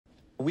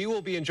We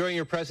will be enjoying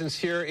your presence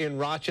here in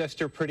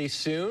Rochester pretty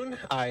soon.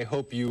 I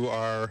hope you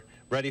are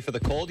ready for the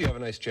cold. You have a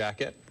nice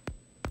jacket.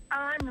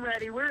 I'm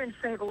ready. We're in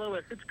St.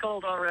 Louis. It's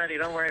cold already.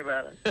 Don't worry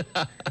about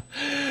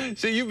it.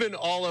 So you've been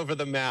all over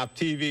the map,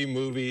 TV,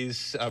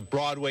 movies,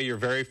 Broadway you're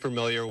very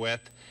familiar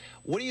with.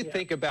 What do you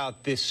think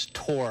about this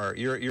tour?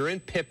 You're in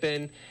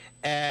Pippin,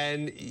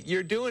 and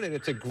you're doing it.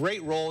 It's a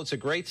great role. It's a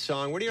great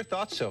song. What are your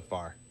thoughts so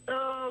far?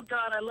 Oh,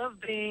 God, I love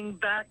being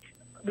back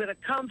with a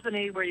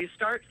company where you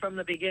start from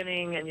the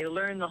beginning and you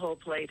learn the whole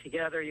play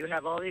together. You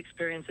have all the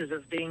experiences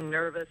of being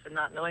nervous and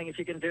not knowing if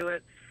you can do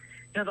it.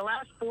 You know, the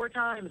last 4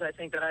 times I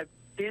think that I've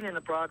been in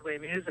a Broadway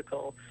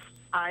musical,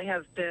 I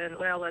have been,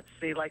 well, let's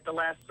see, like the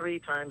last 3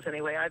 times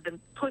anyway, I've been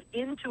put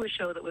into a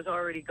show that was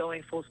already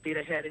going full speed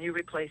ahead, and you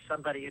replace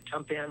somebody, you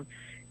jump in,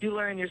 you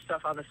learn your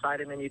stuff on the side,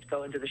 and then you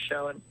go into the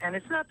show. And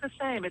it's not the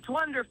same. It's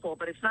wonderful,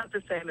 but it's not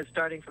the same as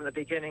starting from the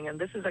beginning. And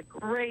this is a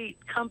great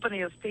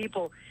company of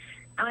people.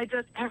 And I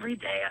just, every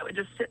day, I would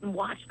just sit and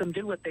watch them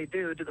do what they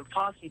do the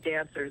Fosse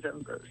dancers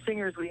and the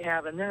singers we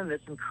have, and then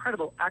this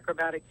incredible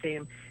acrobatic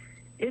team.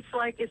 It's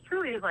like, it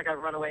truly is like a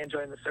runaway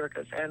enjoying the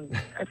circus, and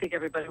I think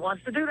everybody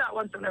wants to do that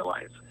once in their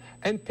life.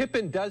 And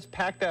Pippin does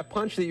pack that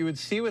punch that you would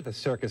see with a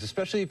circus,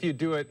 especially if you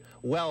do it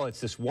well. It's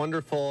this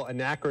wonderful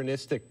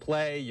anachronistic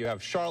play. You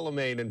have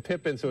Charlemagne and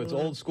Pippin, so it's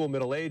old school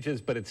Middle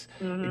Ages, but it's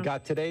it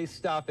got today's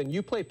stuff. And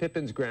you play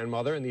Pippin's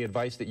grandmother, and the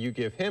advice that you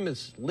give him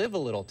is live a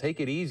little,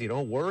 take it easy,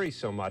 don't worry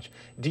so much.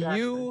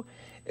 Do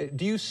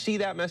you see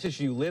that message?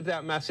 Do you live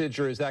that message,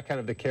 or is that kind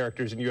of the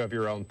characters and you have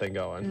your own thing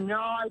going? No,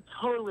 I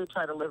totally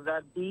try to live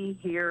that be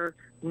here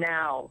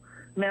now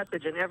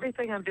message, and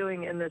everything I'm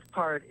doing in this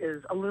part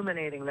is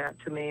illuminating that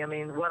to me. I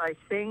mean, what I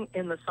sing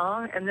in the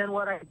song and then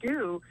what I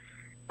do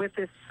with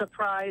this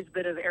surprise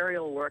bit of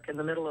aerial work in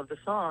the middle of the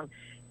song,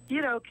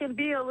 you know, can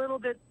be a little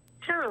bit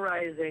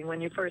terrorizing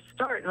when you first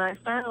start. And I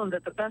found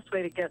that the best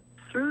way to get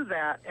through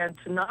that and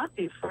to not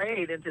be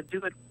afraid and to do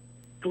it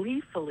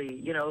gleefully,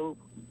 you know,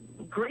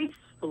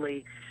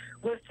 gracefully,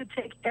 was to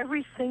take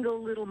every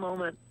single little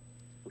moment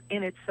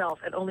in itself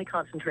and only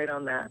concentrate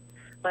on that.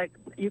 Like,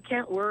 you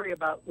can't worry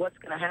about what's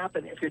going to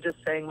happen if you're just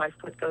saying, my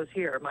foot goes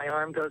here, my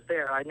arm goes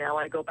there, now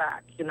I go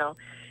back, you know.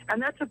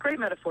 And that's a great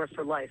metaphor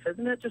for life,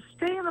 isn't it? Just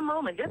stay in the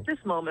moment, get this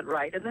moment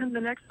right, and then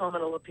the next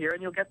moment will appear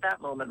and you'll get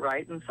that moment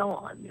right, and so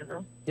on, you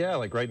know. Yeah,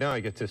 like right now I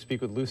get to speak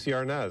with Lucie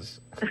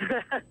Arnaz.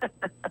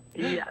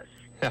 Yes.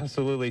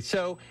 Absolutely.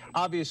 So,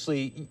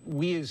 obviously,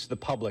 we as the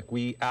public,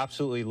 we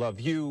absolutely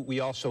love you. We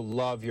also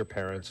love your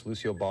parents,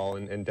 Lucille Ball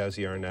and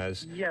Desi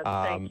Arnaz. Yes,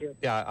 thank you.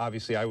 Yeah,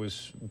 obviously, I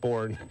was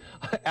born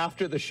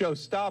after the show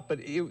stopped, but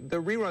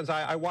the reruns,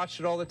 I watched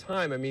it all the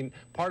time. I mean,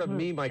 part of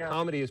me, my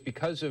comedy, is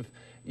because of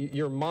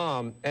your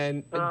mom.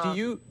 And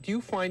do you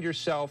find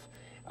yourself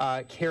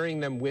carrying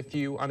them with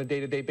you on a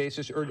day-to-day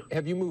basis, or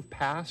have you moved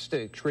past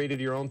it, created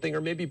your own thing, or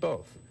maybe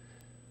both?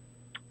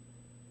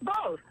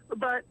 Both,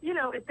 but, you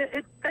know,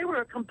 they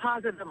were a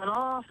composite of an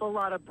awful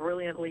lot of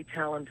brilliantly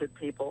talented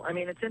people. I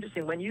mean, it's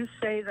interesting. When you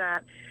say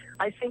that,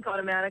 I think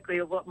automatically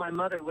of what my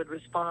mother would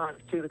respond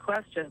to the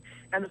question.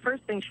 And the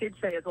first thing she'd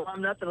say is, well,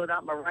 I'm nothing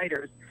without my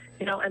writers.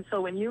 You know, and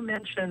so when you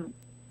mention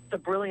the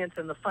brilliance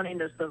and the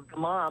funniness of the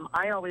mom,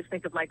 I always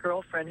think of my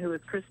girlfriend, who is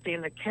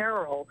Christina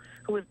Carroll,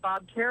 who is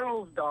Bob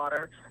Carroll's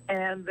daughter,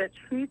 and that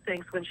she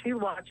thinks when she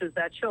watches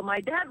that show, my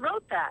dad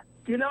wrote that.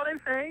 You know what I'm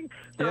saying?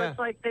 So it's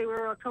like they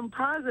were a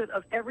composite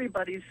of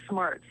everybody's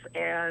smarts,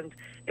 and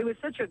it was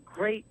such a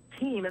great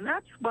team, and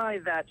that's why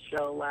that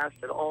show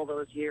lasted all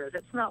those years.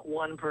 It's not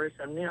one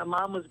person. You know,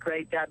 Mom was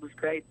great, Dad was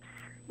great,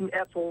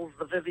 Ethels,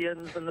 the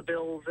Vivians, and the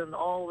Bills, and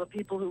all the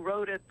people who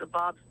wrote it, the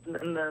Bobs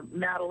and the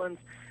Madeleines,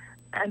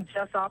 and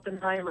Jess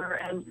Oppenheimer,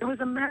 and it was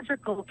a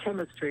magical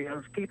chemistry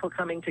of people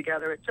coming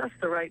together at just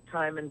the right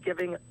time and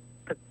giving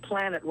the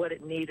planet what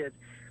it needed.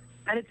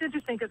 And it's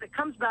interesting because it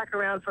comes back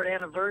around for an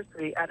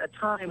anniversary at a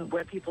time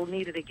where people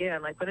need it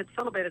again. Like when it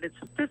celebrated its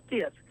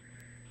 50th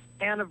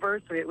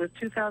anniversary, it was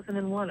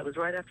 2001. It was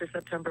right after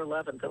September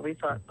 11th. And we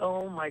thought,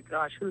 oh, my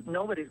gosh,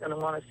 nobody's going to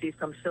want to see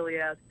some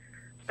silly-ass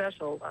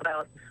special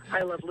about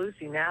I Love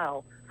Lucy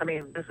now. I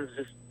mean, this is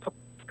just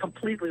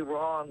completely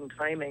wrong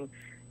timing.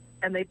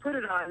 And they put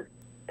it on,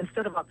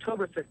 instead of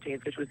October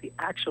 15th, which was the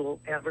actual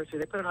anniversary,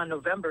 they put it on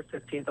November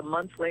 15th, a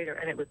month later,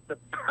 and it was the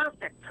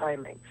perfect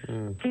timing.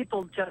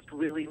 People just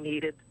really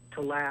needed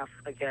to laugh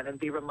again and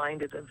be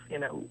reminded of, you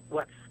know,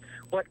 what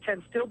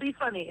can still be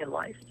funny in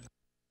life.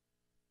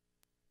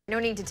 No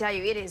need to tell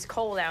you, it is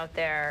cold out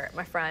there,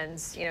 my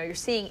friends. You know, you're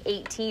seeing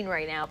 18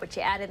 right now, but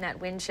you add in that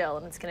wind chill,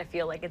 and it's going to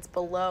feel like it's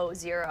below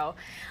 0.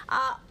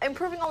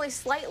 Improving only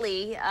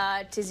slightly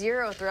to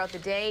 0 throughout the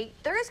day.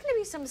 There is going to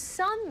be some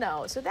sun,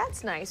 though, so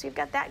that's nice. We've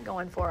got that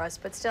going for us,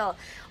 but still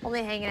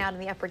only hanging out in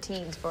the upper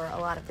teens for a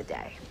lot of the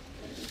day.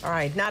 All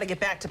right, now to get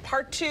back to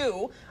part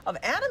 2 of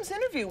Adam's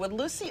interview with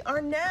Lucie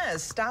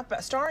Arnaz,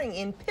 starring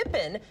in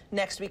Pippin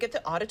next week at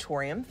the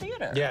Auditorium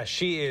Theatre. Yeah,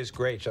 she is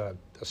great. A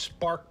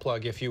spark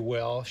plug, if you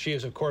will. She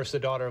is, of course, the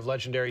daughter of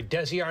legendary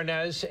Desi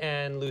Arnaz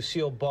and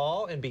Lucille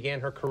Ball, and began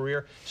her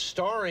career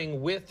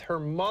starring with her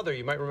mother.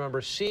 You might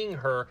remember seeing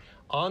her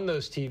on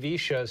those TV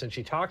shows, and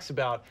she talks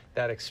about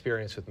that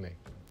experience with me.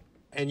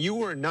 And you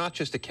were not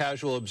just a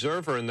casual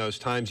observer in those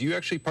times. You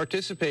actually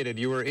participated.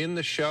 You were in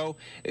the show.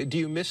 Do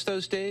you miss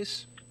those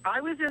days? I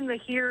was in the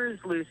Here's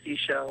Lucy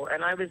show,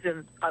 and I was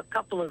in a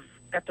couple of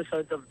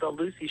episodes of the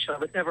Lucy show. I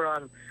was never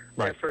on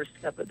their first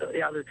episode.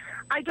 Yeah,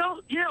 I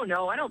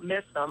don't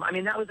miss them. I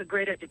mean, that was a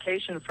great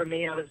education for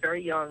me. I was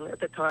very young at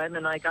the time,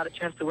 and I got a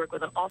chance to work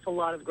with an awful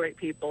lot of great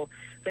people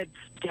that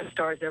guest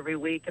stars every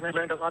week, and I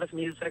learned a lot of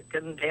music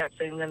and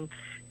dancing, and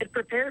it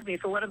prepared me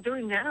for what I'm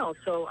doing now.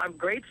 So I'm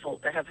grateful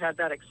to have had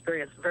that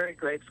experience, very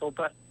grateful.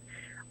 But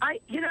I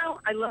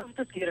love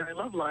the theater. I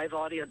love live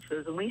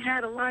audiences, and we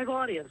had a live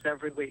audience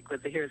every week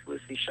with the Here's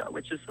Lucy show,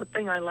 which is the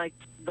thing I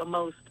liked the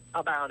most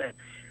about it.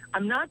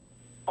 I'm not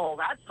all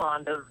that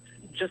fond of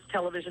just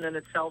television in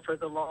itself or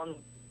the long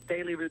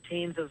daily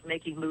routines of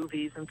making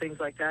movies and things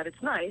like that.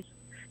 It's nice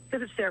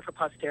because it's there for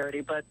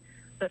posterity, but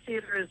the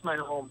theater is my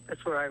home.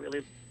 That's where I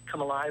really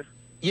come alive.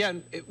 Yeah,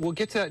 and we'll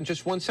get to that in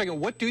just one second.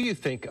 What do you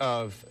think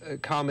of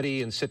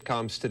comedy and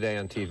sitcoms today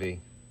on TV?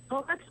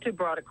 Well, that's too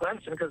broad a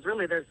question because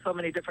really there's so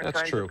many different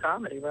kinds of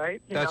comedy,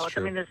 right? That's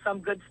true. I mean, there's some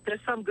good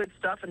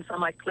stuff and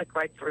some I click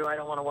right through. I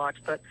don't want to watch,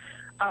 but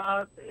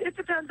it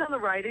depends on the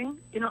writing.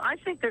 I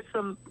think there's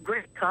some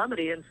great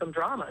comedy and some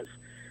dramas.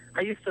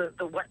 I used to,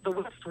 the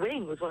West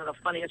Wing was one of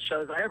the funniest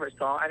shows I ever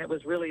saw, and it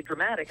was really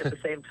dramatic at the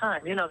same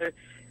time. There's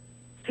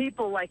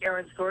people like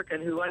Aaron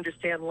Sorkin who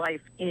understand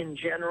life in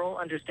general,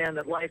 understand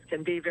that life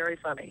can be very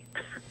funny,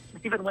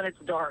 even when it's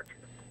dark.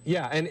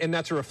 Yeah, and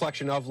that's a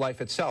reflection of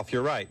life itself.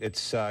 You're right.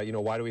 It's,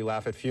 why do we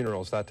laugh at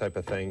funerals, that type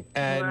of thing.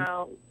 And,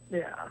 well,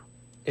 yeah.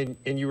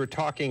 And you were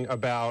talking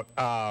about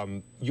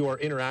your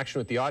interaction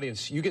with the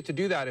audience. You get to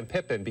do that in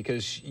Pippin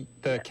because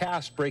the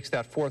cast breaks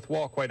that fourth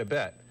wall quite a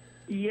bit.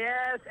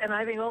 Yes, and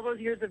I think all those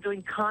years of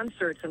doing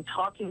concerts and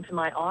talking to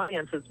my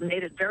audience has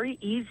made it very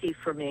easy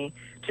for me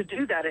to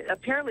do that.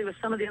 Apparently, with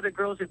some of the other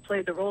girls who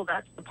played the role,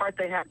 that's the part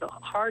they had the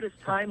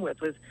hardest time with,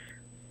 was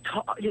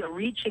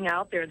reaching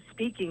out there and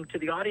speaking to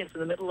the audience in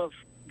the middle of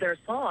their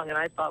song. And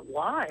I thought,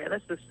 why?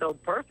 This is so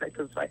perfect.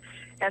 It's like,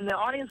 and the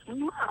audience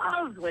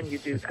loves when you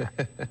do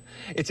that.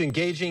 It's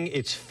engaging.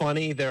 It's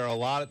funny.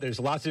 There's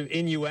lots of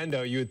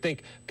innuendo. You would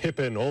think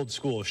Pippin, old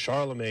school,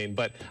 Charlemagne,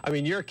 but I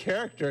mean, your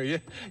character, you're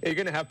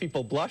going to have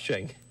people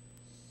blushing.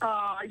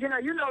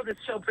 You know this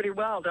show pretty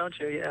well, don't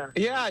you? Yeah.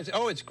 Yeah.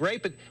 It's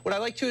great. But what I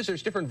like too is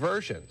there's different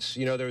versions.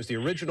 There was the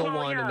original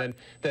one, and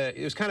then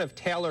it was kind of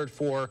tailored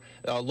for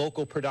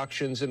local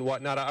productions and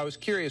whatnot. I was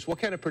curious, what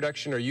kind of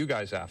production are you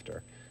guys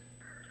after?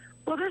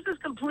 Well, this is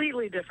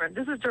completely different.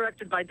 This is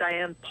directed by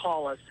Diane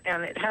Paulus,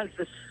 and it has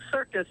this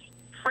circus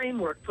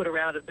framework put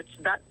around it, which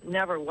that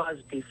never was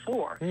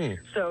before.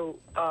 So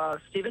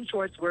Stephen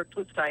Schwartz worked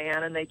with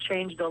Diane, and they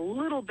changed a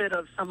little bit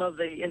of some of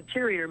the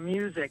interior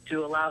music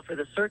to allow for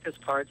the circus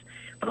parts,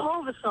 but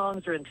all the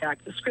songs are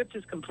intact. The script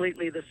is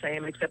completely the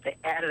same, except they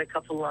added a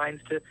couple lines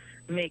to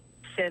make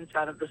sense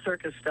out of the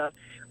circus stuff.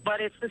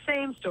 But it's the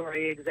same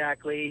story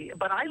exactly.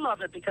 But I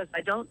love it because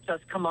I don't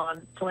just come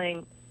on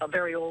playing a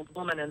very old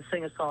woman and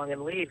sing a song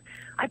and leave.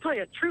 I play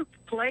a troupe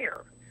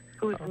player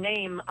whose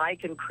name I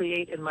can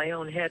create in my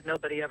own head.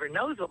 Nobody ever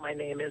knows what my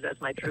name is as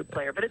my troupe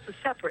player, but it's a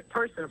separate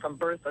person from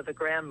Bertha, the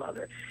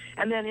grandmother.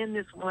 And then in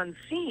this one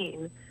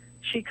scene,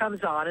 she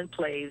comes on and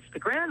plays the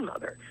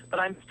grandmother. But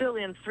I'm still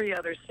in 3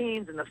 other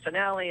scenes, in the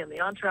finale and the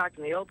entr'acte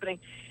and the opening,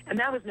 and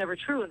that was never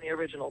true in the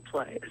original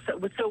play. So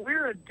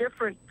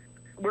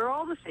we're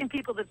all the same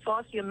people that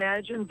Fosse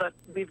imagined, but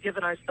we've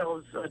given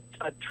ourselves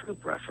a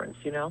troupe reference,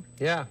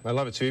 Yeah, I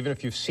love it. So even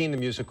if you've seen the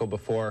musical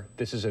before,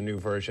 this is a new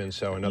version,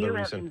 so another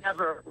reason. You have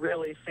never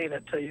really seen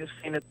it till you've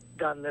seen it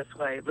done this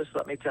way. Just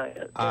let me tell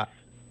you. It's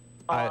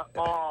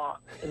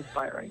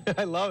awe-inspiring.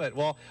 I love it.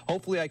 Well,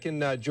 hopefully I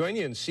can join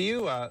you and see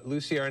you.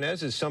 Lucie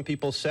Arnaz, as some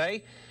people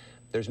say,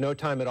 there's no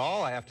time at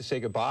all. I have to say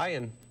goodbye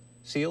and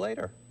see you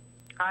later.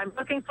 I'm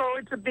looking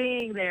forward to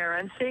being there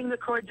and seeing the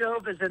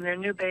Cordovas and their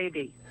new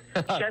baby.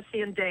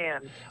 Jesse and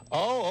Dan.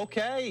 Oh,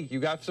 okay. You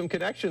got some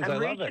connections. I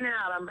love it. I'm reaching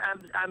out.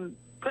 I'm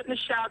putting a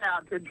shout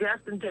out to Jess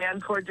and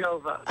Dan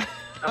Cordova.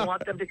 I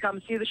want them to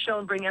come see the show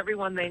and bring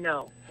everyone they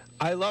know.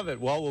 I love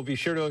it. Well, we'll be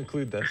sure to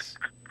include this.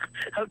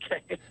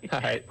 Okay.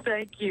 All right.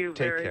 Thank you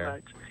very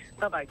much.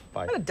 Bye-bye.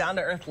 Bye. What a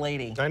down-to-earth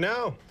lady. I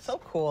know. So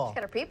cool.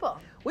 Got our people.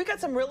 We've got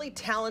some really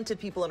talented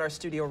people in our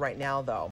studio right now, though.